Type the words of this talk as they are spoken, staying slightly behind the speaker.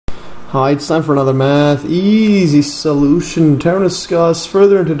Hi, it's time for another math easy solution. Time to discuss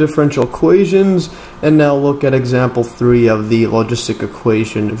further into differential equations and now look at example 3 of the logistic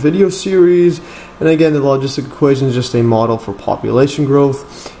equation video series. And again, the logistic equation is just a model for population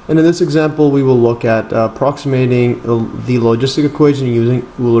growth. And in this example, we will look at approximating the logistic equation using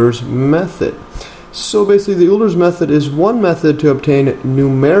Euler's method. So basically, the Euler's method is one method to obtain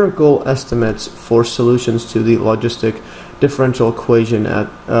numerical estimates for solutions to the logistic differential equation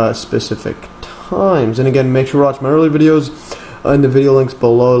at specific times. And again, make sure to watch my earlier videos in the video links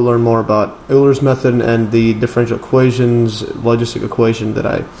below to learn more about Euler's method and the differential equations, logistic equation that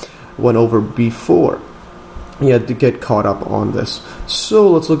I went over before. Yeah, to get caught up on this. So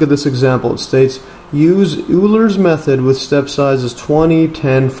let's look at this example. It states, use Euler's method with step sizes 20,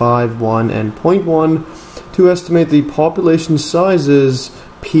 10, 5, 1, and 0.1 to estimate the population sizes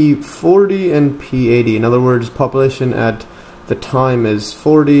P40 and P80. In other words, population at the time is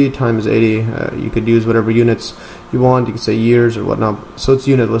 40, time is 80. You could use whatever units you want. You could say years or whatnot. So it's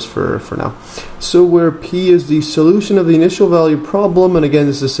unitless for now. So where P is the solution of the initial value problem, and again,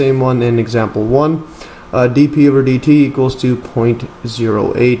 this is the same one in example 1. dP over dt equals to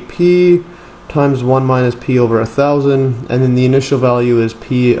 0.08 P times 1 minus P over 1,000, and then the initial value is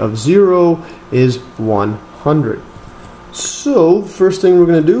P of 0 is 100. So first thing we're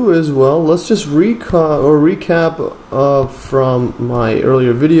going to do is, well, let's just recap from my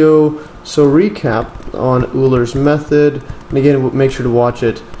earlier video. So recap on Euler's method, and again, make sure to watch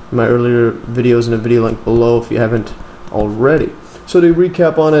it in my earlier videos in the video link below if you haven't already. So to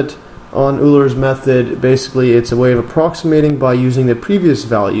recap on it, on Euler's method, basically it's a way of approximating by using the previous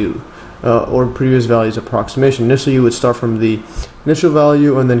value or previous value's approximation. Initially you would start from the initial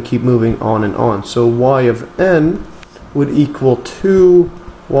value and then keep moving on and on. So y of n would equal to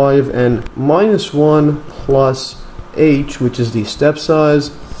y of n minus 1 plus h, which is the step size,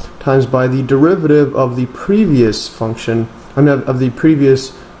 times by the derivative of the previous function, of the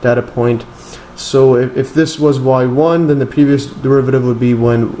previous data point. So if this was y1, then the previous derivative would be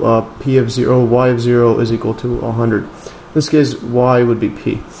when p of 0, y of 0 is equal to 100. In this case, y would be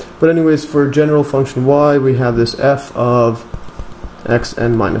p. But anyways, for general function y, we have this f of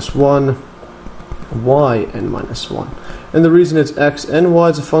xn minus 1, yn minus 1. And the reason it's x and y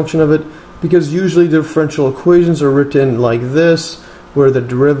is a function of it, because usually differential equations are written like this, where the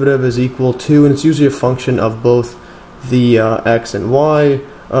derivative is equal to, and it's usually a function of both the x and y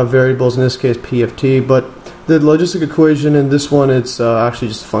variables, in this case p of t. But the logistic equation in this one, it's actually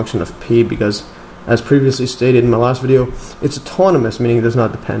just a function of p, because as previously stated in my last video, it's autonomous, meaning it does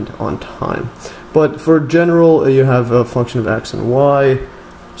not depend on time. But for general, you have a function of x and y.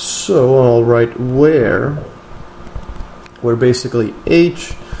 So I'll write where basically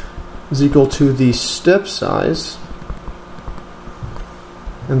h is equal to the step size,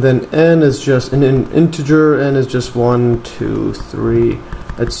 and then n is just an integer, n is just 1, 2, 3,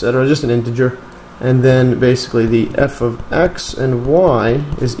 etc., just an integer, and then basically the f of x and y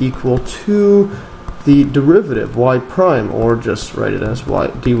is equal to the derivative y prime, or just write it as y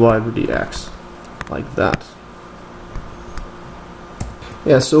dy over dx, like that.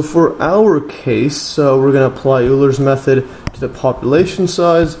 Yeah, so for our case, we're going to apply Euler's method to the population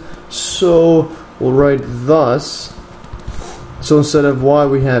size. So we'll write thus. So instead of y,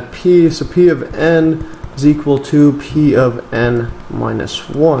 we have p. So p of n is equal to p of n minus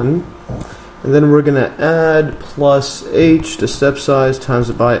 1. And then we're going to add plus h, the step size, times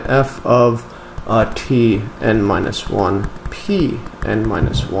it by f of t n minus 1, p n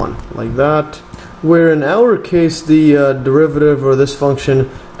minus 1, like that. Where in our case, the derivative, or this function,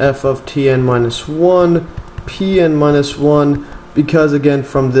 f of tn minus 1, pn minus 1, because again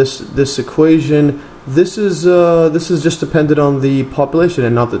from this equation, this is just dependent on the population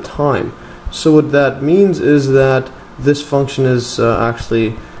and not the time. So what that means is that this function is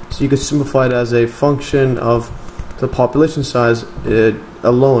actually, so you could simplify it as a function of the population size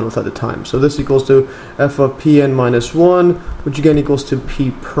alone without the time. So this equals to f of pn minus 1, which again equals to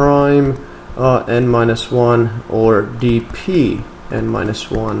p prime n minus 1, or dp n minus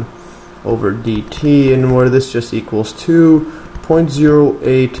 1 over dt, and where this just equals to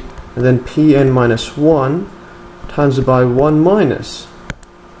 0.08, and then pn minus 1 times it by 1 minus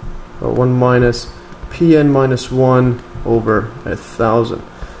pn minus 1 over 1,000.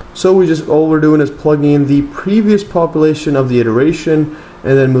 So all we're doing is plugging in the previous population of the iteration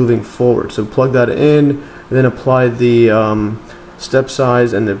and then moving forward. So plug that in and then apply the step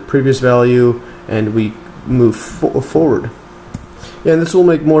size and the previous value, and we move forward. Yeah, and this will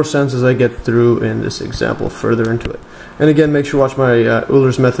make more sense as I get through in this example further into it. And again, make sure to watch my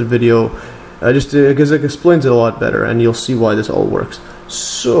Euler's method video just because it explains it a lot better, and you'll see why this all works.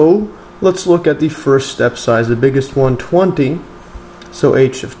 So let's look at the first step size, the biggest one, 20. So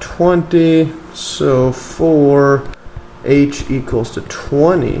h of 20, so for h equals to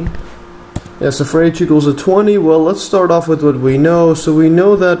 20, yeah, so for h equals to 20, well, let's start off with what we know. So we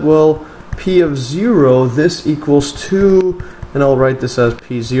know that, well, p of 0, this equals 2, and I'll write this as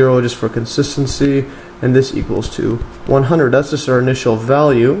p0 just for consistency, and this equals to 100. That's just our initial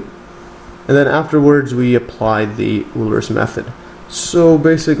value. And then afterwards we apply the Euler's method. So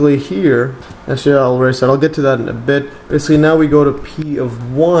basically here, actually I'll erase that, I'll get to that in a bit. Basically now we go to p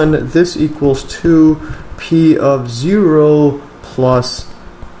of 1, this equals to p of 0 plus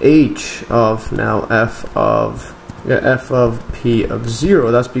h of now f of p of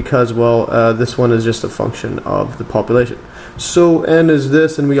 0. That's because, well, this one is just a function of the population. So n is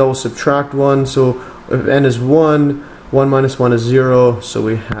this, and we always subtract 1. So if n is 1, 1 minus 1 is 0. So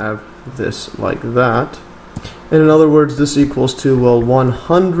we have this like that. And in other words, this equals to, well,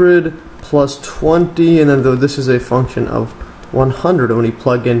 100 plus 20, and then though this is a function of 100 when we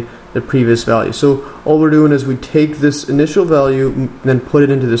plug in the previous value. So all we're doing is we take this initial value and then put it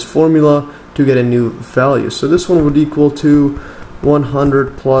into this formula to get a new value. So this one would equal to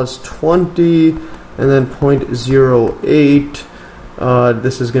 100 plus 20 and then 0.08.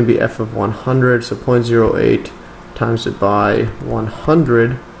 This is going to be f of 100, so 0.08 times it by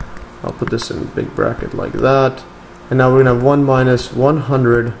 100. I'll put this in a big bracket like that. And now we're going to have 1 minus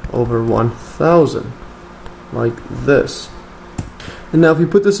 100 over 1000, like this. And now if we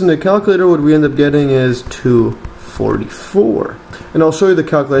put this in the calculator, what we end up getting is 244. And I'll show you the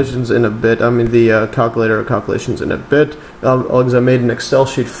calculations in a bit. I mean the calculator calculations in a bit. Because I made an Excel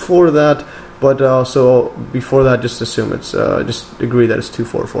sheet for that. But so before that, just assume it's, just agree that it's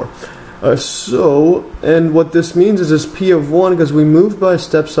 244. And what this means is this p of 1, because we moved by a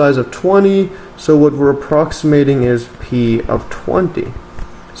step size of 20, so what we're approximating is p of 20.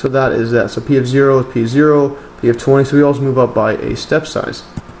 So that is that. So p of 0 is p0, p of 20, so we also move up by a step size.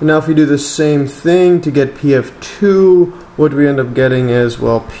 And now if we do the same thing to get p of 2, what we end up getting is,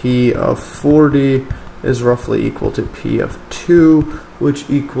 well, p of 40 is roughly equal to p of 2, which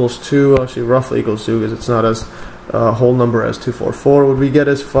equals to, actually roughly equals to, because it's not as whole number as 244. What we get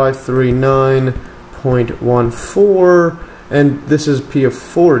is 539.14, and this is p of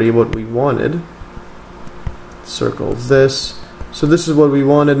 40, what we wanted. Circle this. So this is what we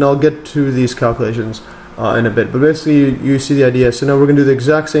wanted, and I'll get to these calculations in a bit. But basically, you see the idea. So now we're going to do the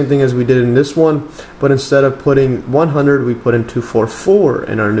exact same thing as we did in this one, but instead of putting 100, we put in 244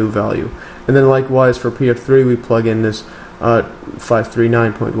 in our new value. And then likewise for p of 3, we plug in this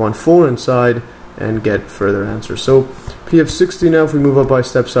 539.14 inside and get further answers. So p of 60 now, if we move up by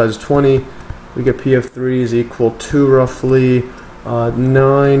step size 20, we get p of 3 is equal to roughly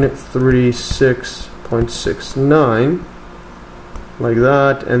 936.69, like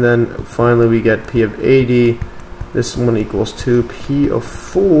that. And then finally we get p of 80. This one equals to p of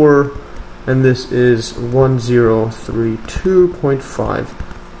 4, and this is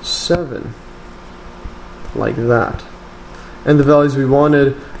 1032.57, like that. And the values we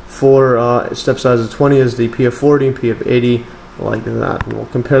wanted for step size of 20 is the p of 40 and p of 80, like that. And we'll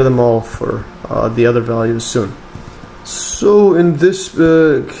compare them all for the other values soon. So in this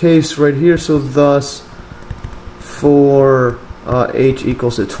case right here, so thus for h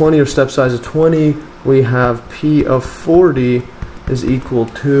equals to 20, or step size of 20, we have p of 40 is equal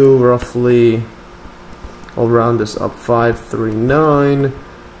to roughly, I'll round this up, 539,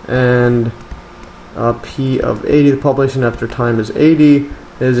 and p of 80, the population after time is 80,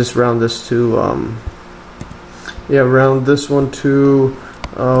 is just round this to, round this one to,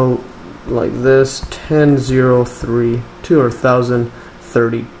 like this, 10,032, or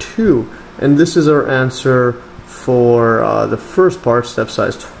 1032. And this is our answer for the first part, step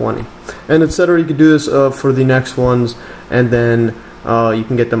size 20. And etc. You could do this for the next ones, and then you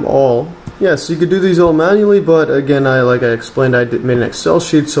can get them all. Yes, you could do these all manually, but again, like I explained, I made an Excel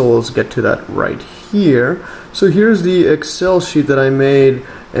sheet, so let's get to that right here. So here's the Excel sheet that I made,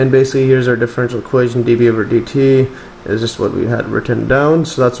 and basically here's our differential equation, dB over dt is just what we had written down.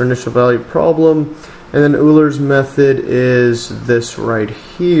 So that's our initial value problem, and then Euler's method is this right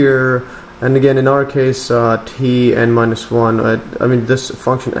here. And again, in our case, t n minus 1, I mean this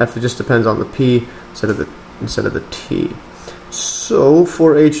function f, it just depends on the p instead of the t. So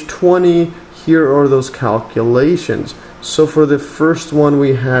for h20, here are those calculations. So for the first one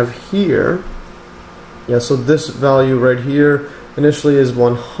we have here, so this value right here initially is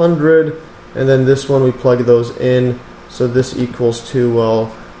 100, and then this one we plug those in. So this equals to,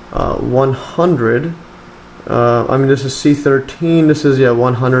 well, 100. I mean this is C13, this is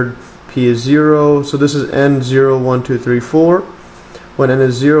 100, p is 0, so this is n 0, 1, 2, 3, 4. When n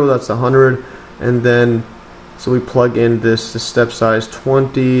is 0, that's 100, and then so we plug in this step size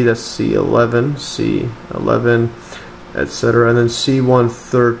 20, that's C11, etc. And then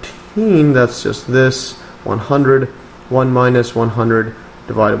C113, that's just this 100, 1 minus 100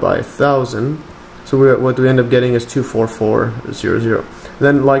 divided by 1,000. So what we end up getting is 24400.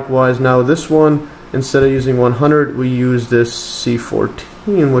 Then likewise, now this one, instead of using 100, we use this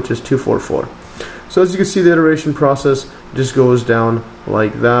C14, which is 244. So as you can see, the iteration process just goes down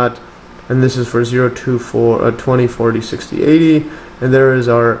like that. And this is for 0, 2, 4, 20, 40, 60, 80. And there is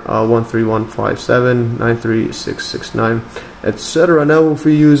our 13157, 93669, etc. Now if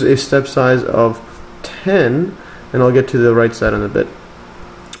we use a step size of 10, and I'll get to the right side in a bit,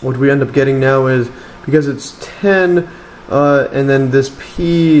 what we end up getting now is, because it's 10, and then this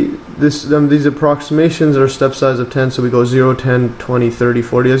P, these approximations are step size of 10, so we go 0, 10, 20, 30,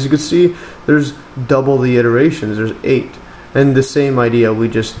 40. As you can see, there's double the iterations, there's 8. And the same idea, we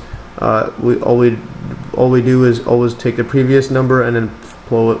just, all we do is always take the previous number and then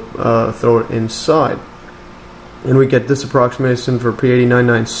throw it inside. And we get this approximation for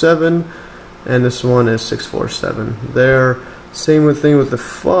P8997, and this one is 647 there. Same thing with the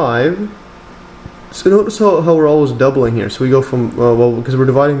 5. So notice how we're always doubling here. So we go from, well, because we're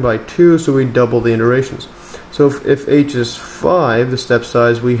dividing by 2, so we double the iterations. So if h is 5, the step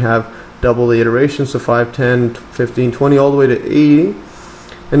size, we have double the iterations, so 5, 10, 15, 20, all the way to 80.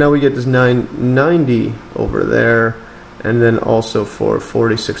 And now we get this 990 over there, and then also for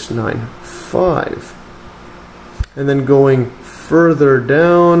 4695. And then going further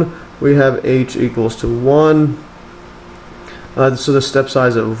down, we have h equals to 1. So the step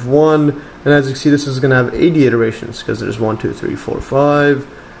size of 1, and as you can see, this is going to have 80 iterations because there's 1, 2, 3, 4, 5,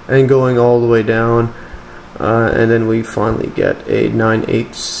 and going all the way down, and then we finally get a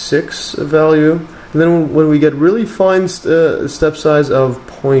 986 value. And then when we get really fine step size of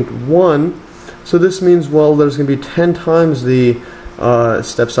 0.1, so this means, well, there's going to be 10 times the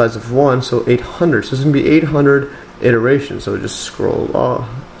step size of 1, so 800. So it's going to be 800 iterations. So just scroll,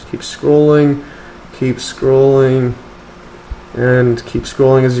 keep scrolling, and keep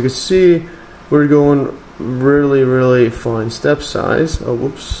scrolling. As you can see, we're going really fine step size. Oh,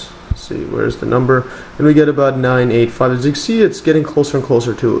 whoops. Let's see, where's the number? And we get about 985. As you can see, it's getting closer and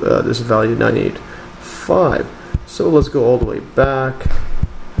closer to this value, 985. So let's go all the way back.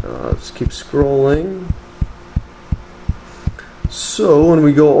 Let's keep scrolling. So when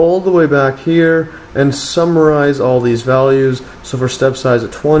we go all the way back here and summarize all these values, so for step size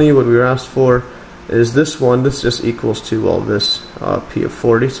of 20, what we were asked for is this one. This just equals to, well, this P of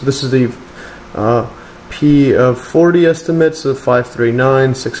 40. So this is the P of 40 estimates of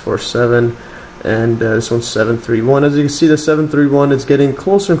 539, 647, and this one's 731. As you can see, the 731 is getting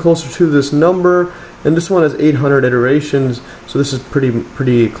closer and closer to this number, and this one has 800 iterations, so this is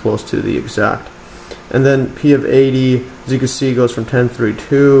pretty close to the exact. And then P of 80, as you can see, goes from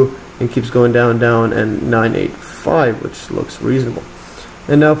 1032 and keeps going down, and 985, which looks reasonable.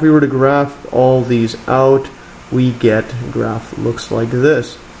 And now if we were to graph all these out, we get a graph looks like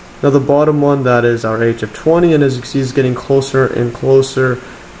this. Now the bottom one, that is our h of 20, and as you can see, it's getting closer and closer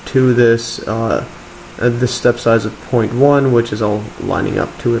to this this step size of 0.1, which is all lining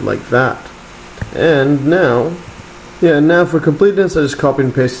up to it like that. And now for completeness, I just copied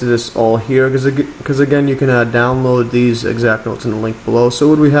and pasted this all here, because again, you can download these exact notes in the link below. So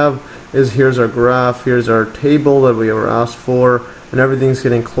what we have is, here's our graph, here's our table that we were asked for, and everything's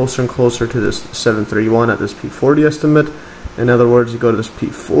getting closer and closer to this 731 at this P40 estimate. In other words, you go to this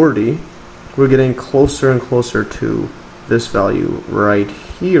P40, we're getting closer and closer to this value right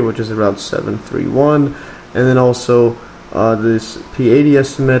here, which is about 731. And then also this P80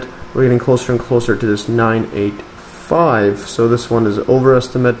 estimate, we're getting closer and closer to this 985. So this one is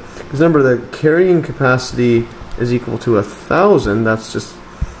overestimate, because remember, the carrying capacity is equal to 1,000. That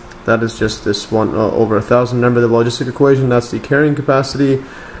is just this one over 1,000. Remember the logistic equation, that's the carrying capacity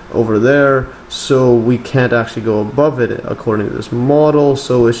over there, so we can't actually go above it according to this model,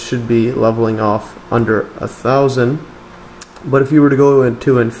 so it should be leveling off under 1,000. But if you were to go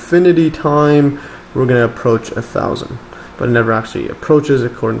into infinity time, we're going to approach 1,000, but it never actually approaches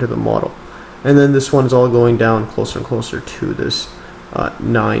according to the model. And then this one is all going down closer and closer to this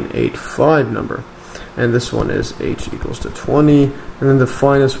 985 number. And this one is h equals to 20, and then the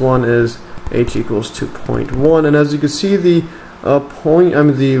finest one is h equals to 0.1. And as you can see, the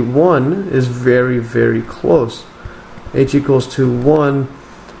the 1 is very close. H equals to 1.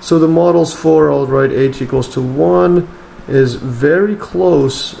 So the models for, I'll write h equals to 1 is very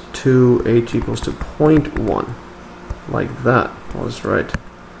close to h equals to 0.1, like that. I'll just write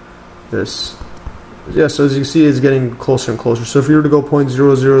this yeah, so as you see, it's getting closer and closer. So if you were to go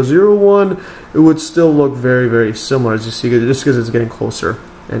 0.0001, it would still look very, very similar, as you see, just because it's getting closer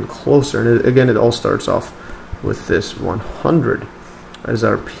and closer. And again, it all starts off with this 100 as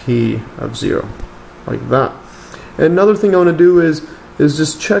our P of 0, like that. And another thing I want to do is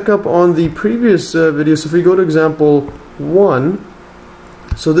just check up on the previous video. So if we go to example 1,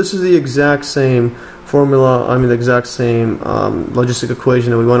 so this is the exact same formula, the exact same logistic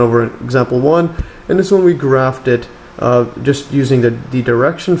equation that we went over in example 1, and this one we graphed it just using the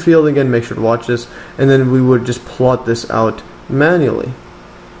direction field. Again, make sure to watch this, and then we would just plot this out manually.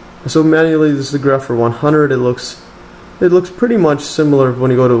 So manually, this is the graph for 100. It looks pretty much similar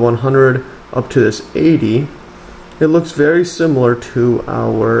when you go to 100 up to this 80. It looks very similar to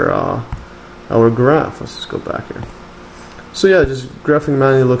our graph. Let's just go back here. So yeah, just graphing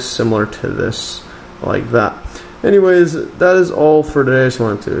manually looks similar to this, like that. Anyways, that is all for today. I just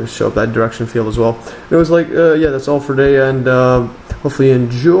wanted to show up that direction field as well. It was like, yeah, that's all for today, and hopefully you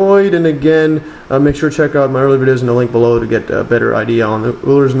enjoyed. And again, make sure to check out my early videos in the link below to get a better idea on the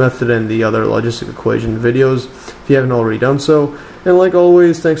Euler's method and the other logistic equation videos if you haven't already done so. And like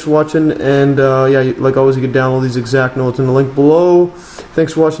always, thanks for watching, and yeah, like always, you can download these exact notes in the link below.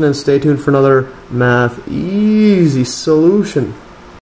 Thanks for watching, and stay tuned for another Math Easy solution.